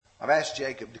asked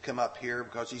Jacob to come up here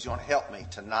because he's going to help me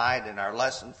tonight in our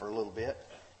lesson for a little bit.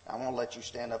 I'm going to let you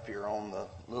stand up here on the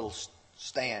little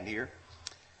stand here.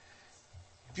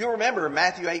 If you'll remember in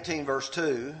Matthew 18, verse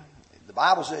 2, the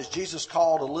Bible says Jesus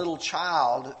called a little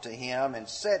child to him and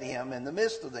set him in the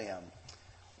midst of them.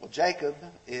 Well, Jacob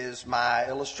is my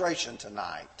illustration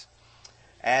tonight.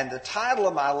 And the title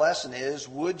of my lesson is,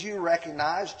 Would You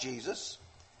Recognize Jesus?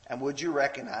 And would you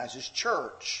recognize His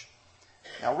church?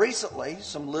 Now, recently,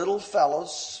 some little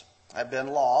fellows have been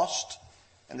lost,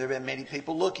 and there have been many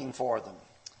people looking for them.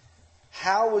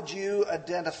 How would you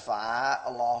identify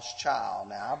a lost child?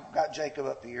 Now, I've got Jacob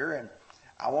up here, and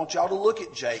I want y'all to look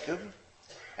at Jacob,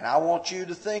 and I want you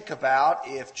to think about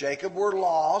if Jacob were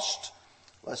lost,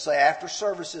 let's say after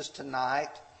services tonight,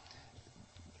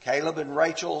 Caleb and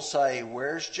Rachel say,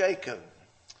 "Where's Jacob?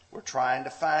 We're trying to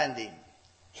find him."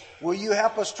 Will you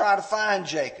help us try to find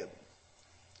Jacob?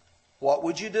 What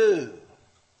would you do?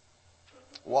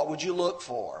 What would you look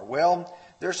for? Well,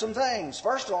 there's some things.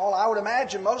 First of all, I would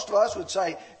imagine most of us would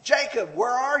say, "Jacob,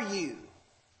 where are you?"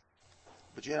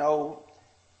 But you know,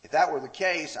 if that were the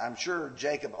case, I'm sure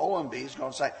Jacob Owenby is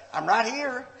going to say, "I'm right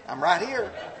here. I'm right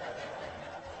here."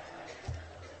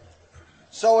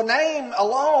 So a name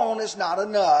alone is not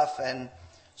enough. And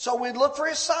so we'd look for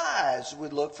his size.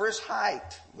 We'd look for his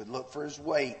height. We'd look for his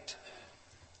weight.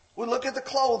 We'd look at the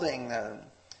clothing.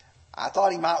 I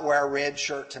thought he might wear a red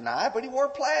shirt tonight, but he wore a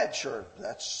plaid shirt.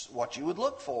 That's what you would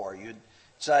look for. You'd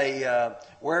say,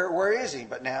 where is he?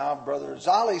 But now Brother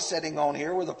Zali's sitting on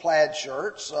here with a plaid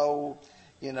shirt. So,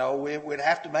 you know, we'd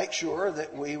have to make sure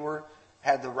that we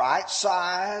had the right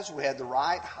size. We had the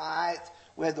right height.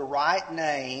 We had the right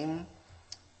name.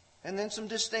 And then some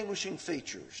distinguishing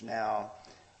features. Now,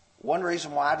 one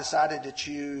reason why I decided to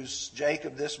choose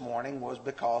Jacob this morning was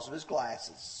because of his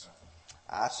glasses.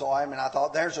 I saw him and I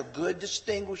thought there's a good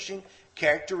distinguishing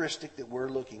characteristic that we're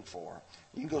looking for.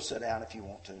 You can go sit down if you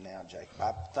want to now, Jacob.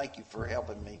 I thank you for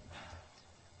helping me.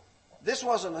 This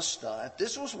wasn't a stunt.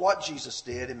 This was what Jesus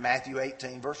did in Matthew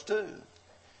 18, verse 2.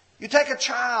 You take a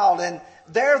child, and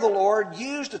there the Lord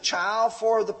used a child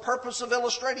for the purpose of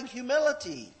illustrating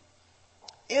humility,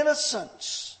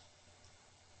 innocence.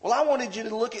 Well, I wanted you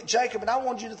to look at Jacob, and I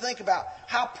wanted you to think about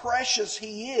how precious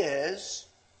he is,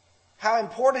 how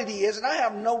important he is. And I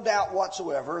have no doubt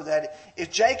whatsoever that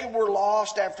if Jacob were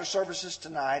lost after services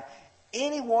tonight,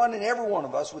 anyone and every one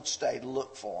of us would stay to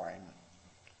look for him.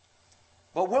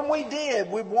 But when we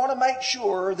did, we'd want to make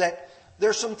sure that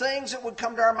there's some things that would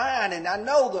come to our mind. And I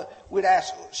know that we'd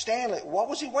ask Stanley, what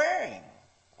was he wearing?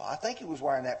 Well, I think he was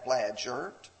wearing that plaid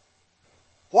shirt.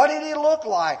 What did he look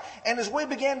like? And as we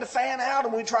began to fan out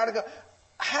and we try to go,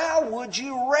 how would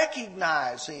you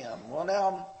recognize him? Well,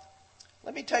 now,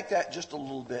 let me take that just a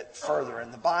little bit further in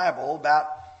the Bible about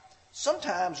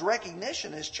sometimes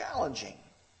recognition is challenging.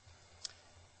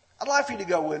 I'd like for you to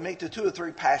go with me to 2 or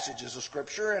 3 passages of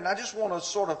Scripture, and I just want to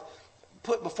sort of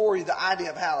put before you the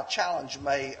idea of how a challenge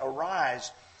may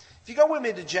arise. If you go with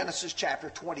me to Genesis chapter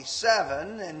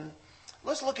 27, and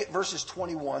let's look at verses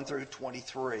 21 through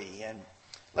 23, and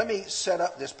let me set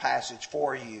up this passage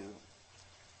for you.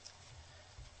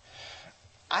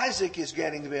 Isaac is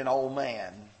getting to be an old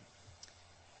man.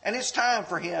 And it's time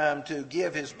for him to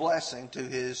give his blessing to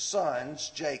his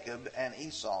sons, Jacob and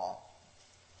Esau.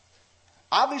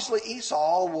 Obviously,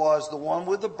 Esau was the one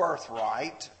with the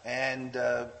birthright. And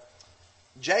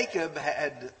Jacob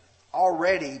had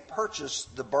already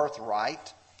purchased the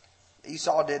birthright.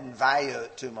 Esau didn't value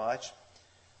it too much.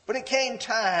 But it came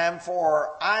time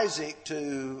for Isaac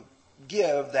to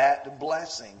give that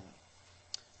blessing.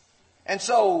 And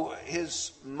so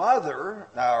his mother,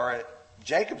 or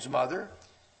Jacob's mother,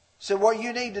 said, what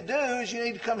you need to do is you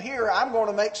need to come here. I'm going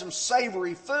to make some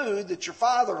savory food that your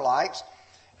father likes.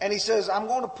 And he says, I'm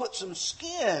going to put some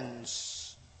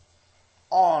skins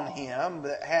on him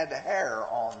that had hair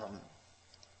on them.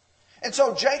 And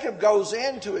so Jacob goes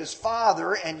into his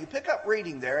father, and you pick up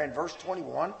reading there in verse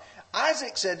 21.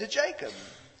 Isaac said to Jacob,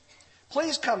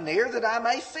 please come near that I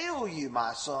may feel you,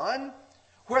 my son,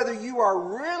 whether you are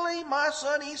really my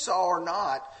son Esau or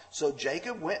not. So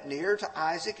Jacob went near to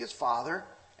Isaac his father,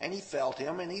 and he felt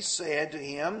him, and he said to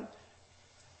him,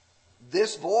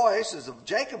 this voice is of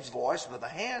Jacob's voice, but the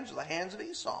hands are the hands of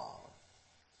Esau.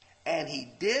 And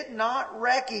he did not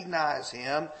recognize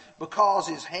him because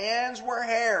his hands were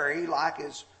hairy like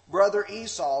his brother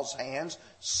Esau's hands,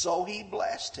 so he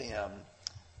blessed him.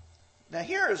 Now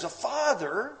here is a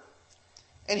father,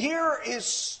 and here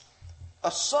is a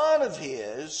son of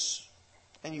his,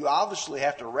 and you obviously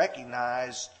have to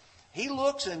recognize, he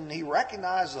looks and he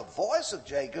recognizes the voice of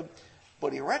Jacob,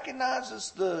 but he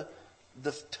recognizes the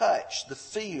the touch, the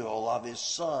feel of his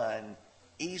son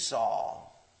Esau.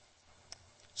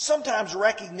 Sometimes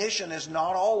recognition is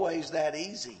not always that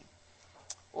easy.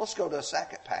 Well, let's go to a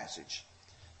second passage.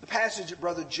 The passage that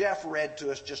Brother Jeff read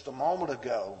to us just a moment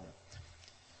ago.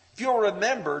 If you'll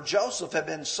remember, Joseph had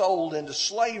been sold into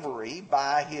slavery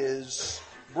by his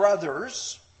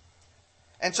brothers.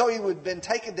 And so he had been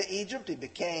taken to Egypt. He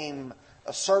became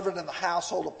a servant in the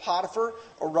household of Potiphar,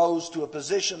 arose to a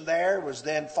position there, was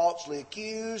then falsely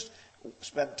accused,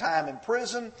 spent time in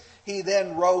prison. He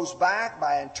then rose back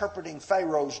by interpreting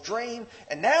Pharaoh's dream,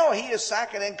 and now he is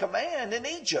second in command in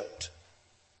Egypt.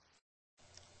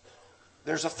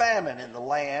 There's a famine in the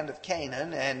land of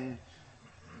Canaan, and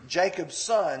Jacob's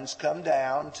sons come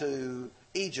down to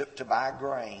Egypt to buy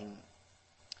grain.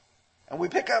 And we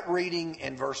pick up reading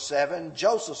in verse 7.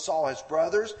 Joseph saw his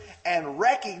brothers and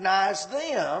recognized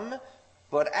them,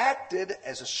 but acted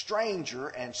as a stranger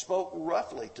and spoke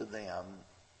roughly to them.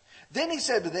 Then he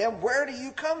said to them, "Where do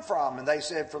you come from?" And they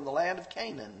said, "From the land of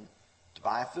Canaan, to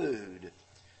buy food."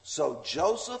 So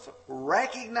Joseph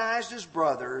recognized his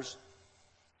brothers,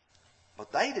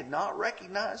 but they did not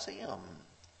recognize him.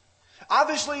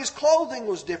 Obviously, his clothing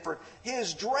was different.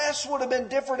 His dress would have been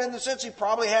different in the sense he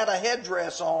probably had a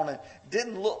headdress on and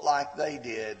didn't look like they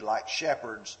did, like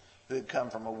shepherds who had come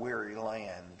from a weary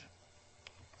land.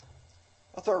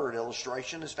 A third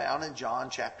illustration is found in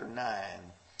John chapter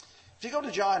 9. If you go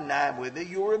to John 9 with me,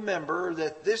 you'll remember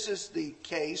that this is the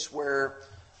case where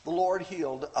the Lord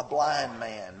healed a blind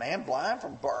man blind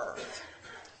from birth.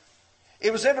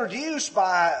 It was introduced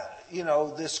by,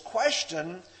 this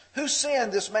question, who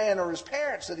sinned, this man or his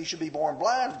parents, that he should be born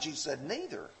blind? And Jesus said,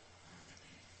 neither.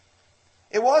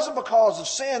 It wasn't because of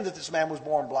sin that this man was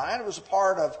born blind. It was a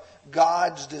part of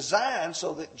God's design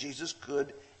so that Jesus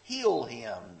could heal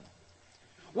him.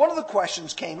 One of the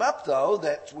questions came up, though,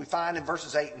 that we find in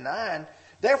verses 8 and 9.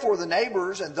 Therefore, the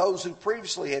neighbors and those who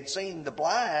previously had seen the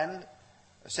blind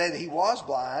said that he was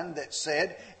blind, that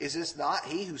said, "Is this not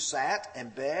he who sat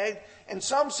and begged?" And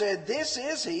some said, "This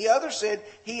is he." Others said,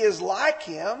 "He is like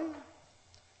him."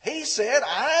 He said,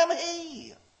 "I am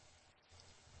he."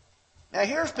 Now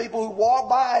here's people who walk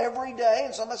by every day,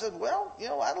 and somebody said, "Well,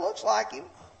 that looks like him."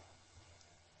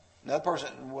 Another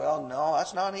person, "Well, no,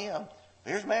 that's not him."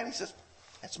 Here's a man, he says,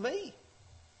 "That's me.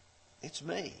 It's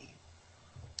me."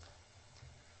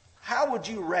 How would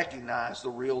you recognize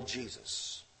the real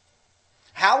Jesus?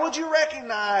 How would you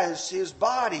recognize his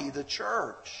body, the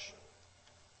church?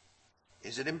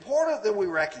 Is it important that we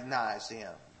recognize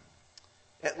him?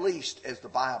 At least as the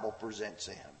Bible presents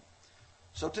him.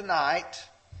 So tonight,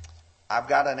 I've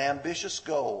got an ambitious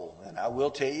goal. And I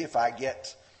will tell you, if I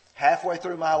get halfway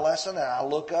through my lesson and I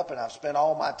look up and I've spent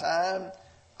all my time,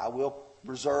 I will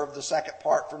reserve the second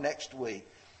part for next week.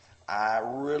 I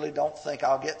really don't think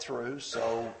I'll get through.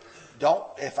 So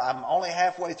if I'm only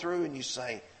halfway through and you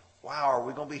say, "Wow, are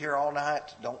we going to be here all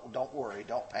night?" Don't worry.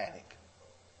 Don't panic.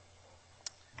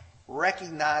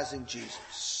 Recognizing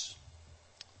Jesus.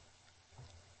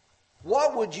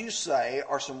 What would you say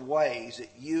are some ways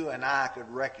that you and I could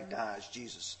recognize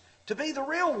Jesus to be the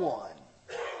real one?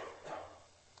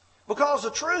 Because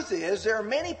the truth is, there are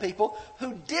many people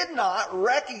who did not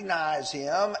recognize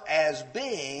him as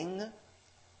being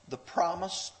the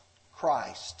promised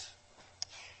Christ.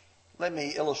 Let me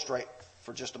illustrate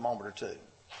for just a moment or two.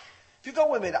 If you go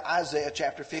with me to Isaiah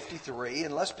chapter 53,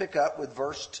 and let's pick up with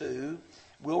verse 2.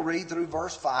 We'll read through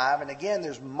verse 5. And again,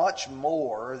 there's much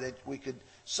more that we could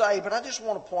say, but I just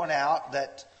want to point out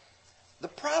that the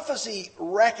prophecy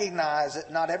recognized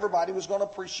that not everybody was going to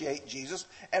appreciate Jesus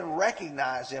and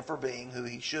recognize him for being who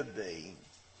he should be.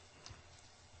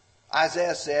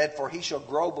 Isaiah said, "For he shall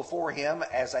grow before him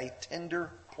as a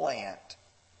tender plant,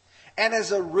 and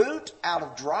as a root out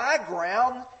of dry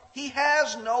ground. He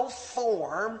has no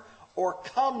form or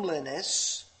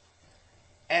comeliness,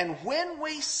 and when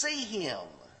we see him,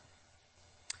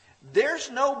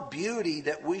 there's no beauty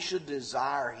that we should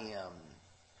desire him.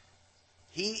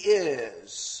 He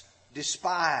is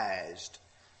despised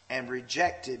and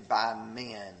rejected by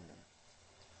men,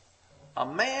 a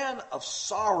man of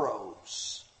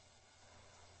sorrows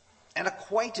and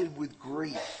acquainted with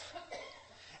grief.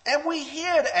 And we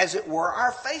hid, as it were,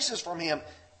 our faces from him.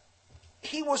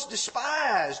 He was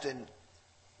despised, and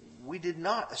we did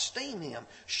not esteem him.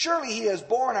 Surely he has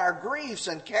borne our griefs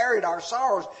and carried our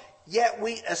sorrows, yet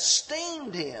we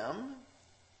esteemed him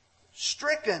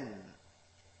stricken,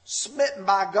 smitten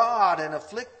by God, and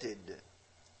afflicted.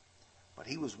 But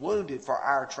he was wounded for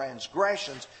our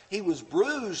transgressions. He was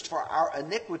bruised for our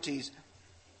iniquities.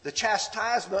 The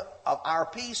chastisement of our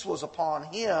peace was upon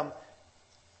him,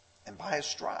 and by his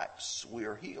stripes we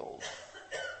are healed."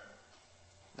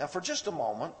 Now, for just a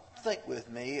moment, think with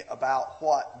me about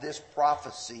what this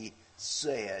prophecy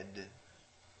said.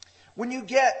 When you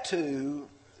get to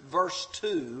verse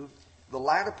 2, the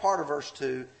latter part of verse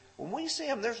 2, when we see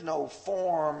him, there's no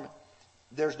form,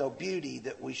 there's no beauty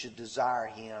that we should desire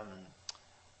him.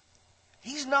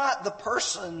 He's not the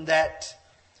person that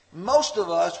most of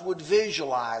us would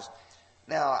visualize.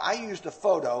 Now, I used a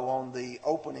photo on the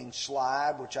opening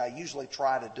slide, which I usually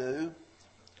try to do.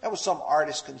 That was some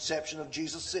artist's conception of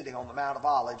Jesus sitting on the Mount of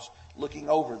Olives looking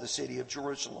over the city of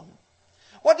Jerusalem.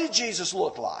 What did Jesus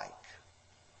look like?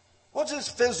 What's his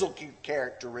physical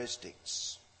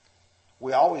characteristics?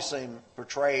 We always see him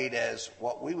portrayed as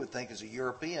what we would think is a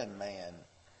European man.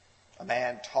 A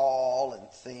man tall and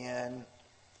thin,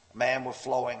 a man with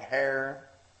flowing hair.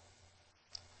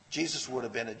 Jesus would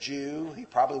have been a Jew. He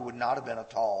probably would not have been a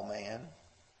tall man.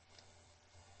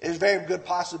 It's a very good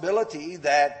possibility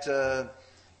that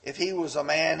if he was a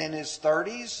man in his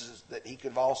 30s, that he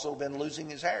could have also been losing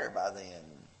his hair by then.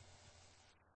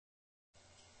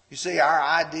 You see, our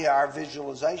idea, our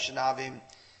visualization of him,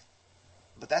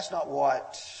 but that's not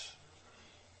what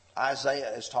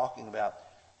Isaiah is talking about.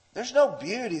 There's no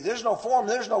beauty, there's no form,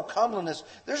 there's no comeliness.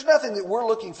 There's nothing that we're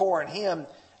looking for in him.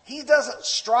 He doesn't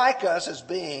strike us as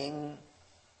being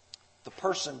the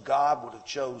person God would have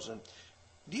chosen.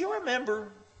 Do you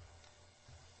remember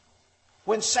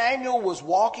when Samuel was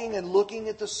walking and looking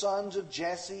at the sons of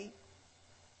Jesse?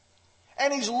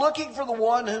 And he's looking for the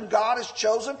one whom God has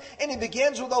chosen. And he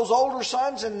begins with those older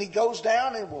sons and he goes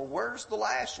down and, well, where's the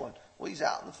last one? Well, he's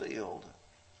out in the field.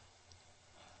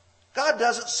 God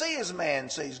doesn't see as man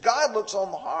sees. God looks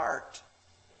on the heart.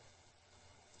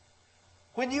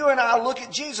 When you and I look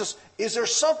at Jesus, is there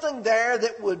something there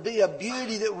that would be a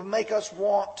beauty that would make us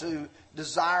want to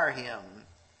desire him?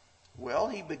 Well,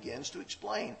 he begins to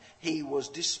explain. He was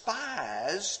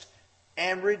despised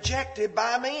and rejected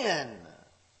by men.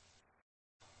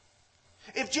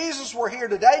 If Jesus were here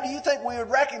today, do you think we would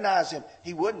recognize him?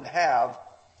 He wouldn't have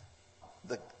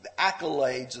the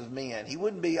accolades of men. He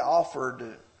wouldn't be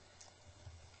offered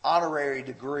honorary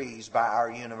degrees by our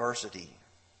university.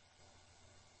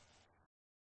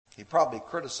 He'd probably be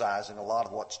criticizing a lot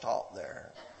of what's taught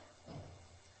there.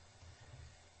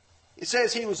 It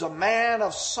says he was a man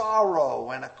of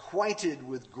sorrow and acquainted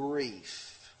with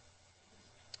grief.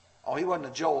 Oh, he wasn't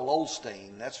a Joel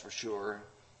Osteen, that's for sure.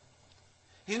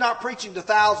 He's not preaching to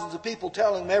thousands of people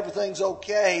telling them everything's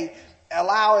okay,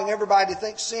 allowing everybody to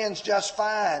think sin's just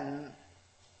fine.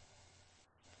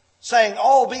 Saying,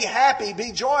 oh, be happy,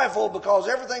 be joyful because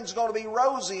everything's going to be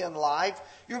rosy in life.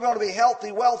 You're going to be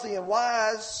healthy, wealthy, and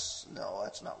wise. No,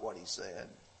 that's not what he said.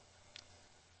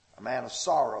 A man of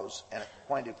sorrows and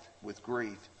acquainted with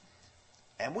grief.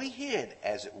 And we hid,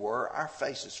 as it were, our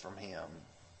faces from him.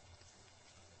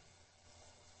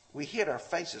 We hid our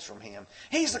faces from him.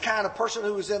 He's the kind of person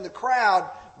who was in the crowd.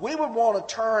 We would want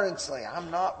to turn and say, I'm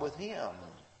not with him.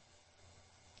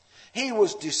 He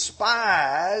was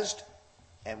despised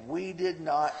and we did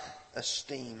not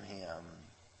esteem him.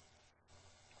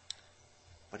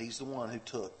 But he's the one who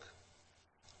took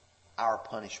our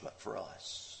punishment for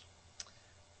us.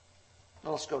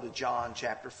 Now let's go to John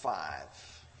chapter 5.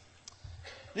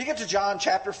 When you get to John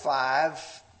chapter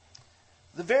 5,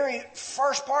 the very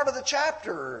first part of the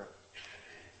chapter,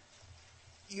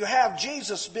 you have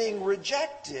Jesus being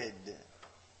rejected.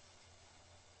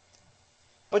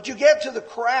 But you get to the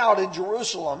crowd in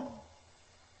Jerusalem,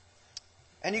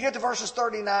 and you get to verses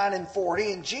 39 and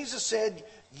 40, and Jesus said,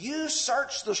 you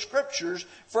search the Scriptures,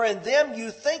 for in them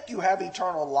you think you have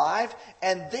eternal life,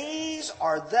 and these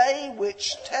are they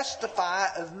which testify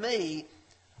of me.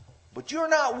 But you're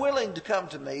not willing to come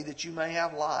to me that you may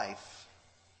have life.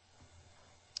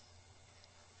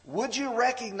 Would you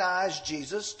recognize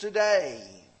Jesus today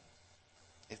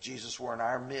if Jesus were in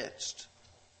our midst?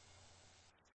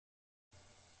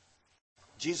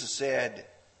 Jesus said,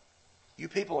 you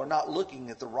people are not looking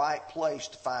at the right place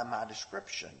to find my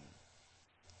description.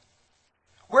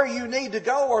 Where you need to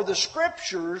go are the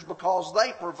Scriptures because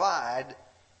they provide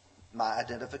my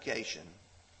identification.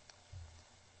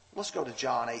 Let's go to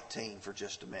John 18 for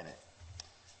just a minute.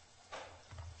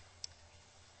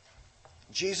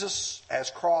 Jesus has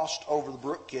crossed over the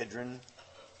brook Kidron.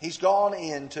 He's gone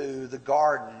into the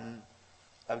Garden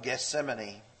of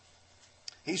Gethsemane.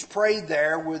 He's prayed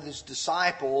there with his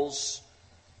disciples.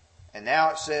 And now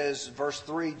it says, verse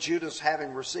 3, Judas,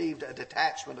 having received a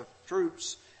detachment of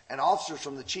troops and officers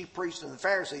from the chief priests and the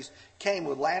Pharisees, came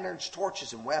with lanterns,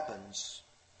 torches, and weapons.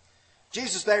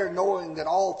 Jesus there, knowing that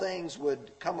all things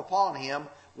would come upon him,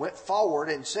 went forward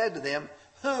and said to them,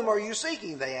 whom are you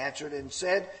seeking? They answered and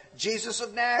said, Jesus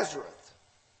of Nazareth.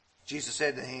 Jesus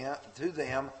said to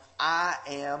them, I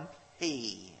am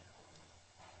he.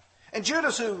 And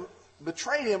Judas, who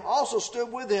betrayed him, also stood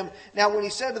with him. Now when he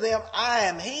said to them, I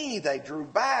am he, they drew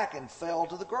back and fell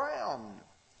to the ground.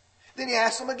 Then he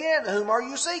asked them again, whom are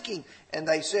you seeking? And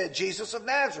they said, Jesus of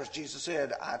Nazareth. Jesus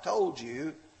said, I told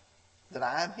you that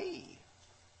I am he.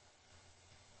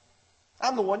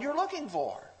 I'm the one you're looking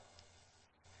for.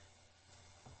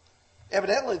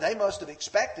 Evidently, they must have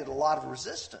expected a lot of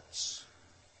resistance.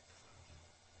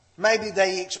 Maybe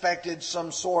they expected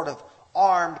some sort of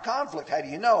armed conflict. How do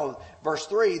you know? Verse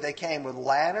 3, they came with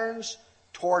lanterns,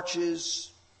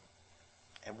 torches,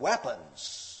 and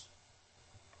weapons.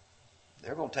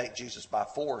 They're going to take Jesus by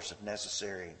force if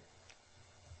necessary.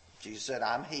 Jesus said,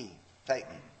 I'm he. Take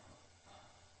me.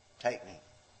 Take me.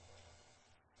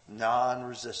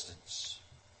 Non-resistance.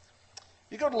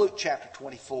 You go to Luke chapter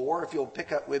 24. If you'll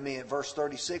pick up with me at verse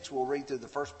 36, we'll read through the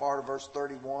first part of verse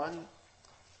 31.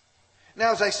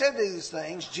 Now, as I said these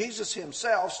things, Jesus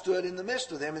himself stood in the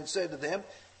midst of them and said to them,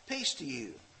 peace to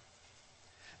you.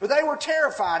 But they were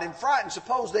terrified and frightened,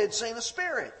 supposed they had seen a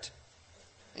spirit.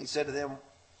 And he said to them,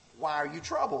 why are you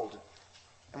troubled?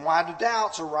 And why do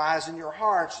doubts arise in your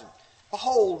hearts? And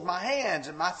behold, my hands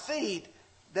and my feet,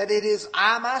 that it is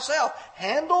I myself.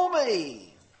 Handle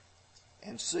me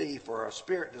and see, for a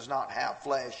spirit does not have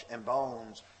flesh and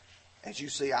bones, as you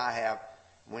see I have.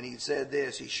 When he said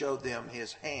this, he showed them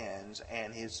his hands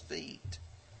and his feet.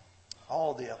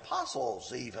 All the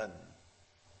apostles even.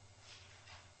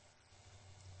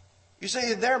 You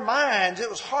see, in their minds, it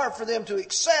was hard for them to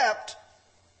accept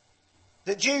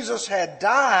that Jesus had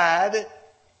died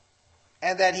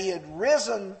and that he had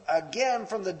risen again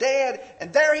from the dead,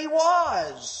 and there he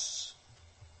was.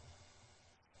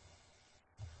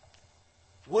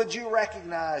 Would you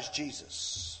recognize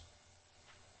Jesus?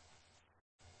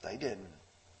 They didn't.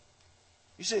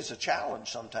 You see, it's a challenge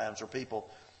sometimes for people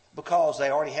because they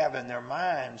already have in their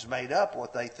minds made up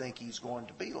what they think he's going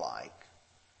to be like,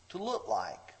 to look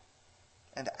like,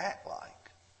 and to act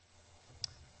like.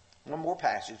 One more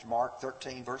passage, Mark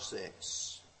 13, verse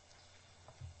 6.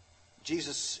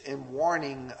 Jesus, in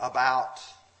warning about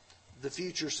the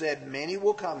future, said, many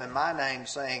will come in my name,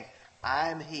 saying, I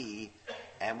am he,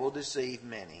 and will deceive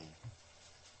many.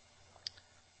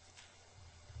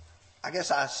 I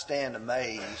guess I stand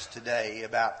amazed today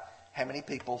about how many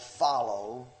people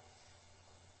follow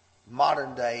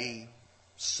modern day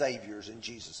saviors and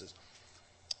Jesuses.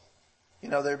 You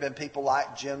know, there have been people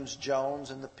like James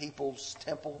Jones in the People's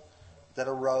Temple that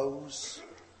arose.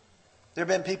 There have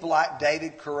been people like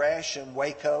David Koresh in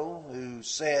Waco who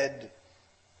said,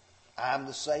 I'm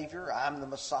the Savior, I'm the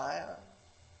Messiah.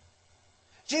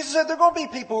 Jesus said there are going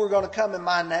to be people who are going to come in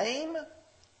my name.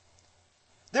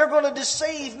 They're going to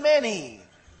deceive many.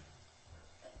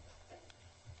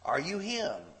 Are you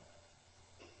him?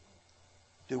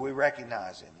 Do we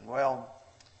recognize him? Well,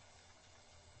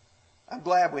 I'm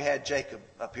glad we had Jacob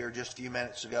up here just a few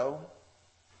minutes ago.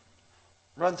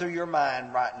 Run through your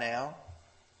mind right now.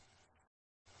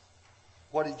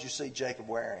 What did you see Jacob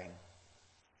wearing?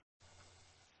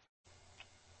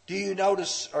 Do you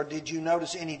notice, or did you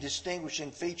notice any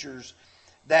distinguishing features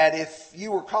that if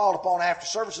you were called upon after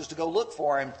services to go look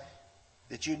for him,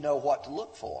 that you'd know what to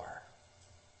look for?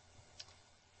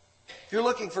 If you're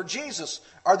looking for Jesus,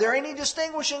 are there any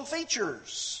distinguishing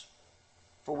features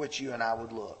for which you and I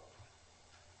would look?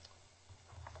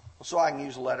 Well, so I can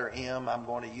use the letter M, I'm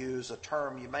going to use a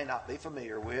term you may not be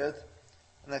familiar with,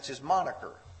 and that's his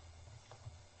moniker.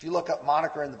 If you look up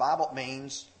moniker in the Bible, it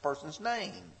means a person's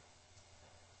name.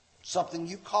 Something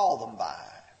you call them by.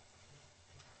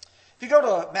 If you go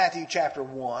to Matthew chapter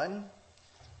 1,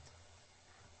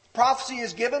 prophecy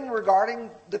is given regarding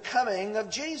the coming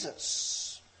of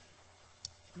Jesus.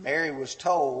 Mary was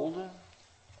told,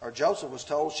 or Joseph was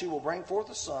told, she will bring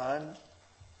forth a son,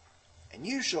 and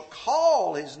you shall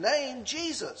call his name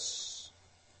Jesus,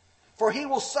 for he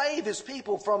will save his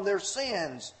people from their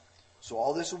sins. So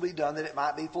all this will be done that it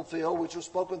might be fulfilled, which was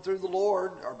spoken through the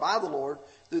Lord, or by the Lord,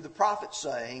 through the prophet,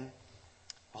 saying,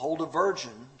 behold, a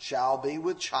virgin shall be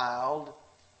with child,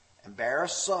 and bear a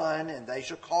son, and they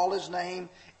shall call his name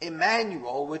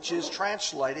Emmanuel, which is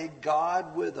translated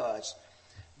God with us.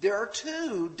 There are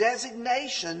two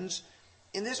designations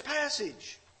in this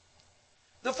passage.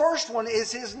 The first one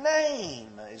is his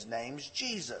name. His name's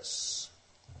Jesus,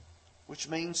 which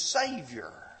means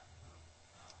Savior.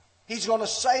 He's going to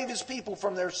save his people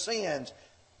from their sins,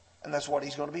 and that's what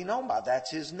he's going to be known by.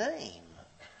 That's his name.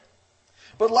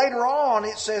 But later on,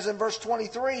 it says in verse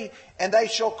 23, and they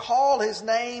shall call his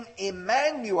name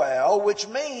Emmanuel, which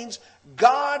means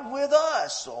God with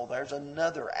us. So there's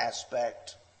another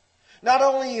aspect Not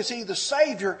only is He the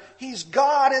Savior, He's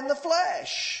God in the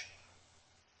flesh.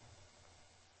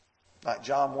 Like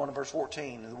John 1 verse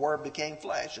 14, the Word became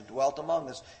flesh and dwelt among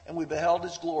us, and we beheld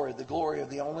His glory, the glory of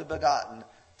the only begotten,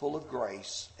 full of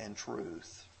grace and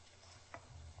truth.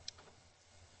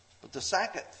 But the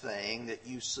second thing that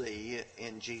you see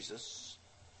in Jesus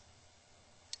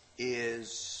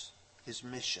is His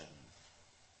mission.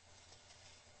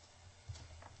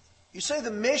 You see,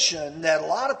 the mission that a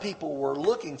lot of people were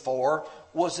looking for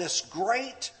was this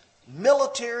great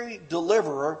military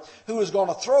deliverer who was going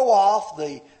to throw off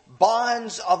the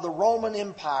bonds of the Roman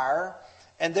Empire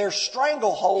and their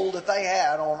stranglehold that they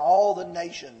had on all the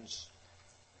nations.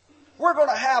 We're going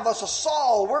to have us a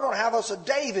Saul. We're going to have us a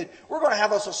David. We're going to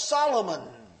have us a Solomon.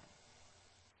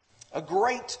 A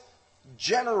great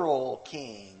general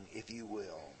king, if you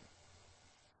will.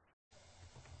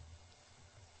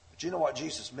 Do you know what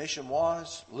Jesus' mission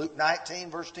was? Luke 19,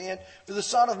 verse 10. For the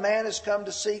Son of Man has come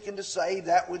to seek and to save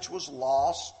that which was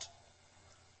lost.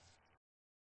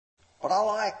 But I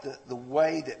like the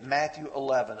way that Matthew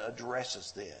 11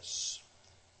 addresses this.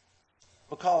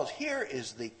 Because here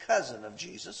is the cousin of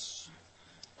Jesus,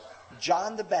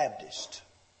 John the Baptist.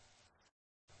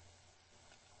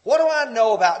 What do I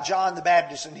know about John the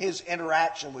Baptist and his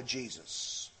interaction with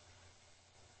Jesus?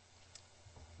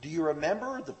 Do you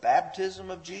remember the baptism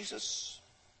of Jesus?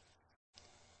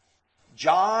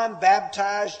 John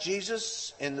baptized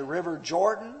Jesus in the river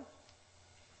Jordan.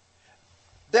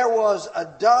 There was a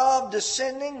dove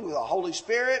descending with the Holy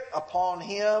Spirit upon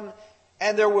him,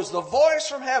 and there was the voice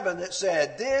from heaven that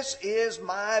said, "This is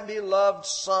my beloved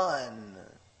Son."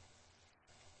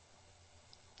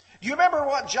 Do you remember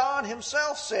what John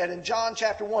himself said in John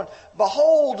chapter 1?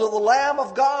 "Behold the Lamb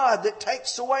of God that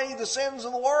takes away the sins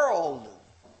of the world."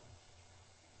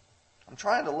 I'm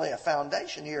trying to lay a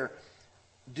foundation here.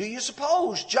 Do you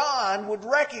suppose John would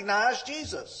recognize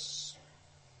Jesus?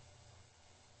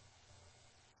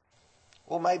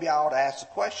 Well, maybe I ought to ask the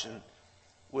question,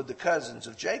 would the cousins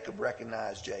of Jacob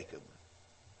recognize Jacob?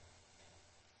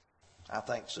 I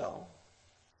think so.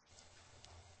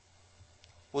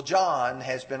 Well, John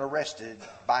has been arrested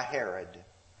by Herod.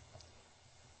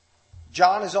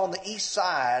 John is on the east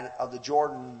side of the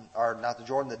Jordan, or not the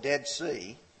Jordan, the Dead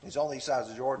Sea. He's on the east side of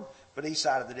the Jordan, but east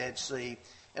side of the Dead Sea,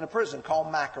 in a prison called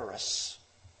Machaerus.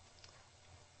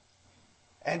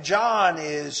 And John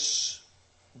is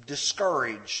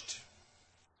discouraged.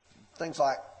 Things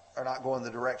like are not going the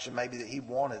direction maybe that he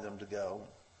wanted them to go.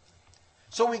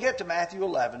 So we get to Matthew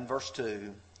 11, verse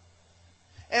 2.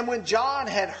 And when John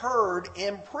had heard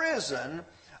in prison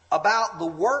about the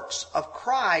works of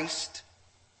Christ,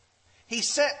 he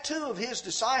sent 2 of his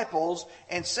disciples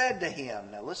and said to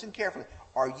him, now listen carefully,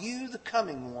 "Are you the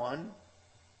coming one,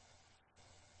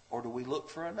 or do we look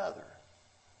for another?"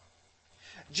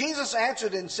 Jesus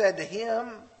answered and said to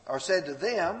him, or said to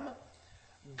them,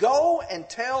 "Go and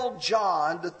tell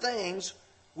John the things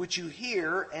which you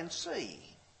hear and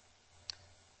see.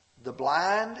 The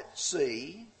blind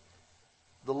see,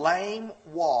 the lame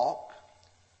walk,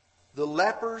 the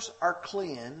lepers are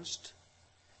cleansed,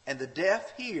 and the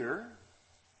deaf hear,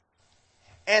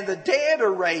 and the dead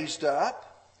are raised up,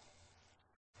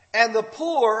 and the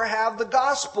poor have the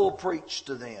gospel preached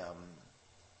to them.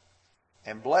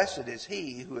 And blessed is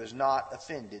he who is not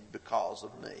offended because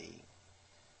of me."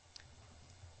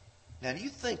 Now, you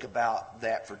think about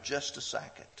that for just a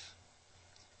second.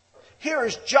 Here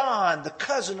is John, the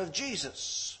cousin of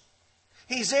Jesus.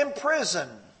 He's in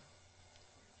prison.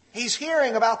 He's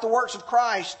hearing about the works of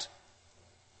Christ.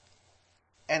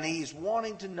 And he's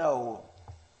wanting to know,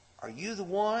 are you the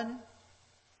one?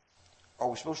 Or are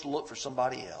we supposed to look for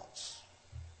somebody else?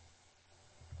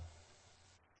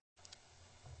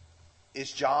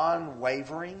 Is John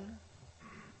wavering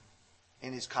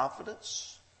in his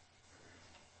confidence?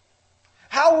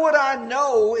 How would I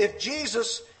know if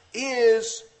Jesus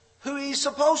is who he's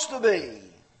supposed to be?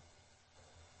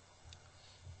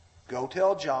 Go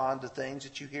tell John the things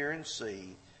that you hear and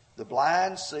see. The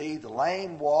blind see, the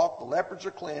lame walk, the lepers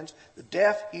are cleansed, the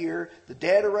deaf hear, the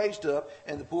dead are raised up,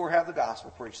 and the poor have the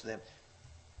gospel preached to them.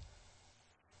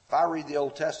 If I read the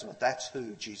Old Testament, that's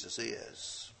who Jesus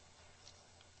is.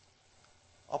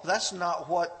 Oh, but that's not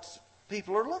what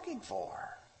people are looking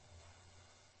for.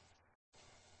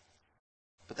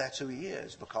 But that's who he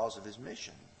is because of his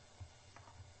mission.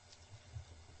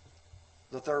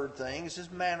 The third thing is his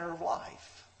manner of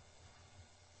life.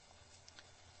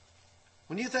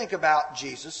 When you think about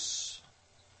Jesus,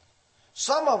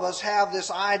 some of us have this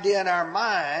idea in our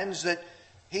minds that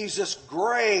he's this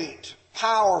great,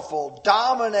 powerful,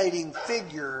 dominating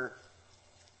figure,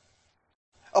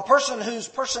 a person whose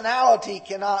personality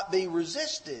cannot be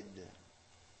resisted.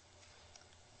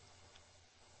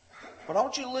 But I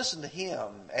want you to listen to him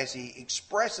as he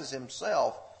expresses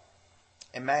himself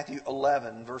in Matthew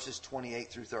 11, verses 28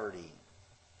 through 30.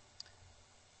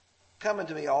 Come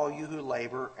unto me, all you who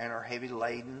labor and are heavy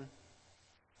laden,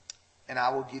 and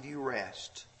I will give you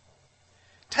rest.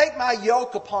 Take my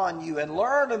yoke upon you and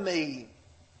learn of me.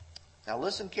 Now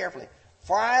listen carefully.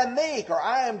 For I am meek, or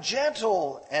I am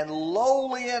gentle and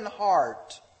lowly in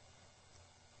heart,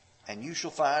 and you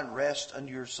shall find rest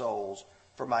unto your souls.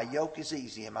 For my yoke is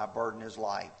easy and my burden is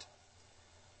light.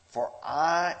 For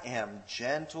I am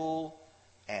gentle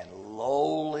and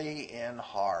lowly in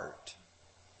heart.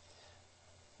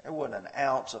 There wasn't an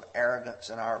ounce of arrogance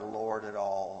in our Lord at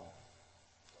all.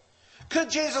 Could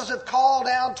Jesus have called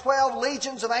down 12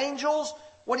 legions of angels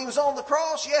when he was on the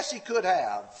cross? Yes, he could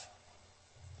have.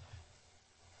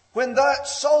 When that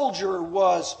soldier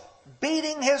was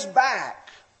beating his back,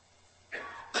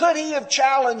 could he have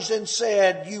challenged and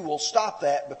said, you will stop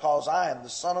that because I am the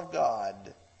Son of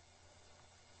God?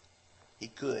 He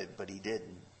could, but he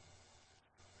didn't.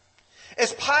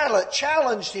 As Pilate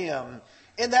challenged him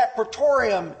in that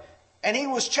praetorium, and he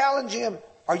was challenging him,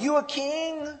 are you a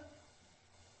king?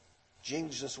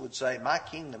 Jesus would say, my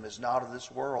kingdom is not of this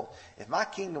world. If my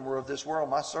kingdom were of this world,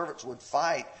 my servants would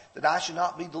fight that I should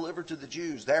not be delivered to the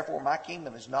Jews. Therefore, my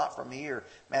kingdom is not from here.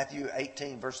 Matthew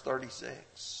 18, verse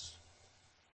 36.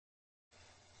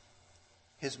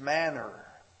 His manner,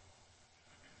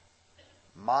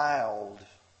 mild,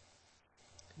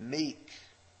 meek,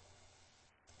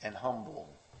 and humble.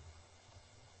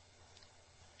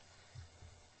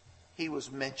 He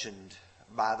was mentioned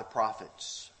by the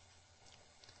prophets.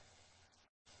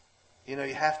 You know,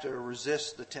 you have to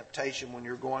resist the temptation when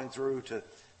you're going through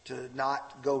to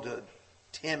not go to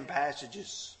 10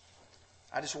 passages.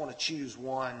 I just want to choose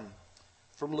one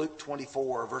from Luke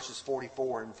 24, verses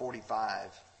 44 and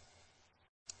 45.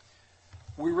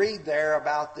 We read there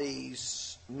about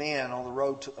these men on the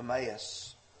road to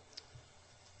Emmaus.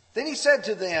 Then he said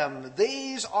to them,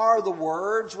 these are the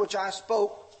words which I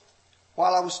spoke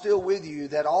while I was still with you,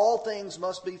 that all things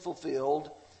must be fulfilled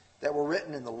that were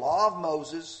written in the law of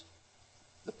Moses,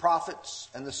 the prophets,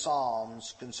 and the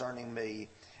Psalms concerning me.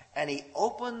 And he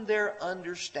opened their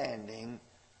understanding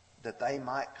that they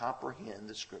might comprehend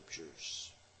the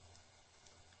Scriptures.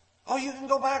 Oh, you can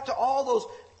go back to all those.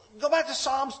 Go back to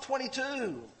Psalms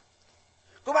 22.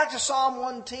 Go back to Psalm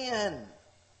 110.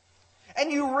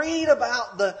 And you read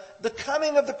about the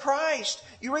coming of the Christ.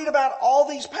 You read about all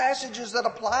these passages that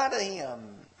apply to him.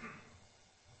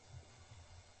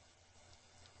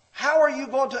 How are you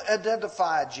going to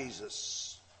identify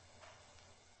Jesus?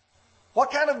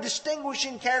 What kind of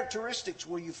distinguishing characteristics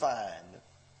will you find?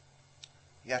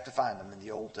 You have to find them in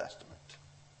the Old Testament.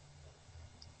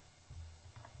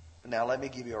 But now let me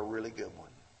give you a really good one.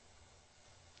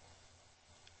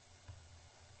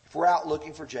 If we're out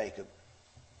looking for Jacob,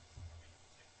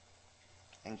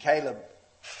 and Caleb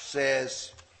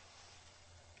says,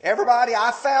 everybody,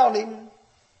 I found him.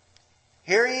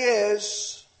 Here he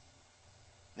is.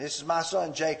 This is my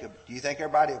son Jacob. Do you think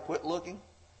everybody will quit looking?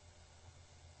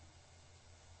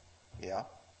 Yeah.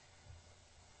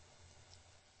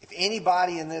 If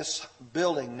anybody in this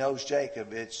building knows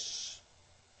Jacob, it's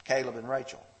Caleb and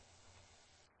Rachel.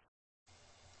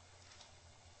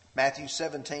 Matthew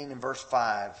 17 and verse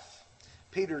 5.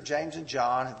 Peter, James, and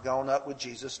John have gone up with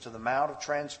Jesus to the Mount of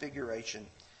Transfiguration.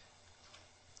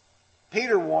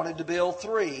 Peter wanted to build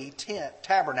 3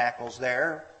 tabernacles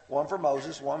there, one for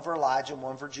Moses, one for Elijah, and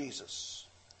one for Jesus.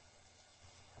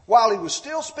 While he was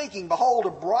still speaking, behold, a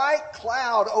bright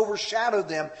cloud overshadowed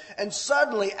them, and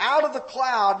suddenly out of the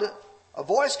cloud, a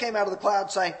voice came out of the cloud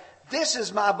saying, this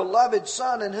is my beloved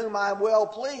Son in whom I am well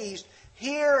pleased.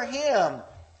 Hear him.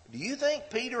 Do you think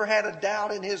Peter had a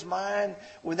doubt in his mind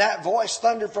when that voice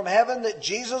thundered from heaven that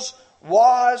Jesus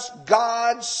was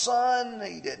God's Son?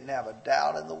 He didn't have a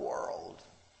doubt in the world.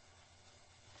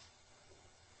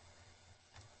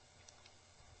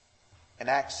 In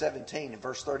Acts 17 and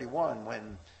verse 31,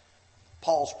 when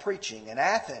Paul's preaching in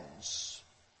Athens,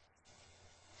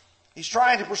 he's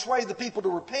trying to persuade the people to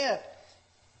repent.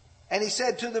 And he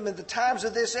said to them, in the times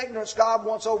of this ignorance God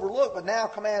once overlooked, but now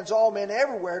commands all men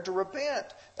everywhere to repent.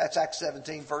 That's Acts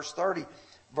 17, verse 30.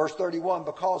 Verse 31,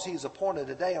 because he is appointed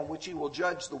a day on which he will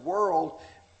judge the world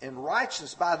in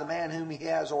righteousness by the man whom he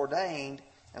has ordained.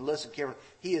 And listen carefully,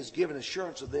 he has given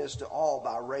assurance of this to all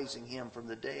by raising him from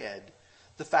the dead.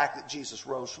 The fact that Jesus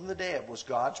rose from the dead was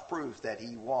God's proof that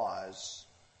he was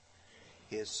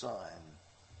his Son.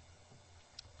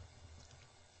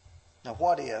 Now,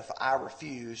 what if I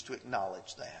refuse to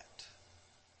acknowledge that?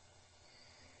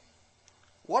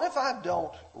 What if I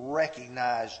don't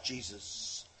recognize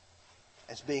Jesus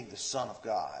as being the Son of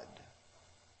God?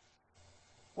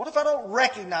 What if I don't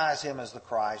recognize him as the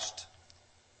Christ?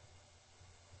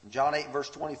 John 8 verse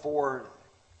 24,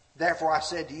 therefore I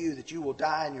said to you that you will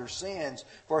die in your sins.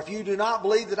 For if you do not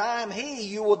believe that I am he,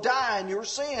 you will die in your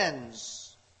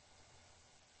sins.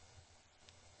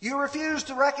 You refuse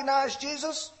to recognize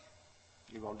Jesus,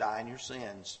 you're going to die in your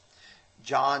sins.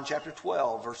 John chapter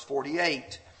 12 verse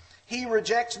 48, he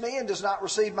rejects me and does not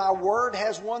receive my word,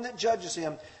 has one that judges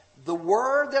him. The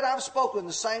word that I've spoken,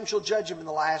 the same shall judge him in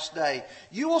the last day.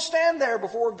 You will stand there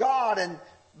before God, and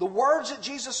the words that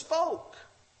Jesus spoke,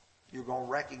 you're going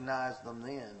to recognize them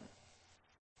then.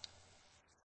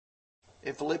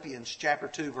 In Philippians chapter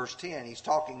 2 verse 10, he's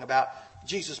talking about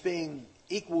Jesus being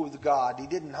equal with God. He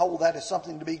didn't hold that as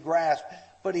something to be grasped,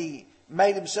 but he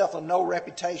made himself of no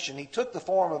reputation. He took the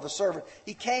form of a servant.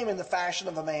 He came in the fashion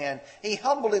of a man. He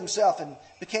humbled himself and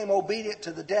became obedient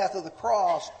to the death of the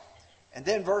cross. And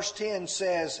then verse 10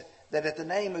 says that at the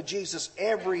name of Jesus,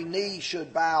 every knee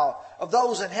should bow, of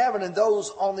those in heaven and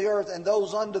those on the earth and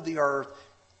those under the earth.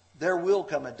 There will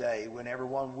come a day when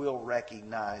everyone will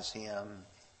recognize him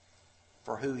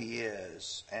for who he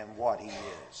is and what he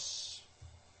is.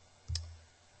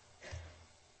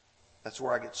 That's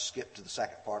where I get to skip to the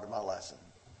second part of my lesson.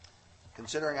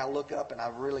 Considering I look up and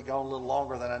I've really gone a little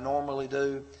longer than I normally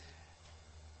do,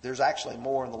 there's actually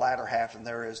more in the latter half than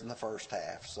there is in the first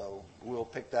half. So we'll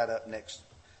pick that up next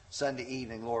Sunday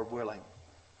evening, Lord willing.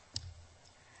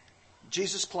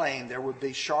 Jesus claimed there would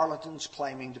be charlatans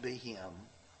claiming to be him.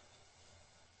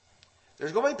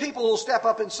 There's going to be people who will step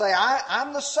up and say,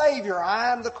 I'm the Savior,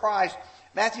 I am the Christ.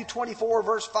 Matthew 24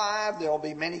 verse 5, there will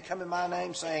be many come in my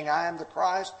name saying, I am the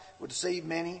Christ, will deceive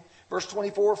many. Verse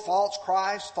 24, false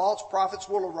Christ, false prophets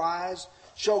will arise,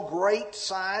 show great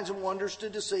signs and wonders to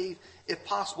deceive, if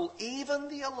possible, even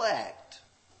the elect.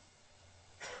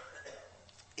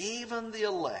 Even the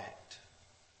elect.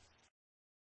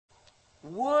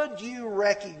 Would you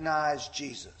recognize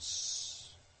Jesus?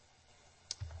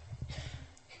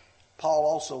 Paul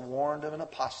also warned of an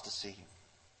apostasy,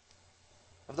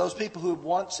 of those people who had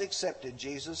once accepted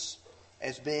Jesus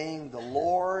as being the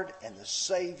Lord and the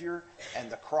Savior and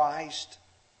the Christ,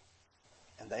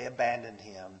 and they abandoned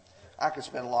him. I could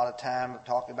spend a lot of time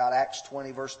talking about Acts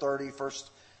 20 verse 30, 1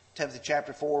 Timothy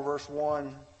chapter 4 verse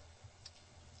 1.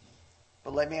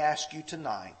 But let me ask you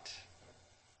tonight,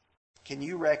 can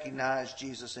you recognize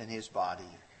Jesus in his body?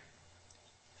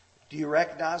 Do you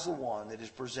recognize the one that is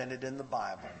presented in the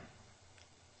Bible?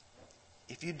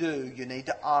 If you do, you need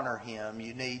to honor him.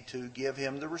 You need to give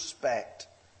him the respect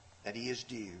that he is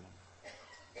due.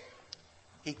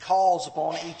 He calls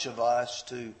upon each of us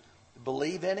to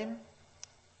believe in him,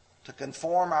 to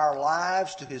conform our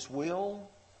lives to his will,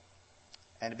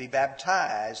 and to be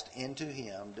baptized into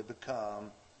him to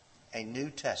become a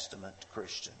New Testament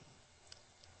Christian.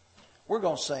 We're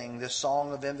going to sing this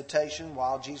song of invitation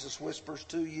while Jesus whispers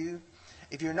to you.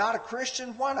 If you're not a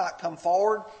Christian, why not come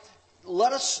forward?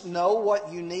 Let us know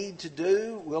what you need to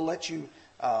do. We'll let you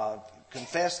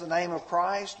confess the name of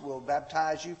Christ. We'll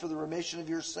baptize you for the remission of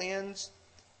your sins.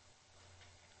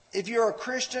 If you're a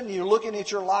Christian, you're looking at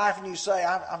your life and you say,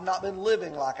 I've not been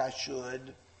living like I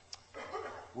should,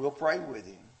 we'll pray with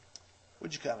you.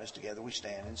 Would you come as together we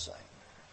stand and sing?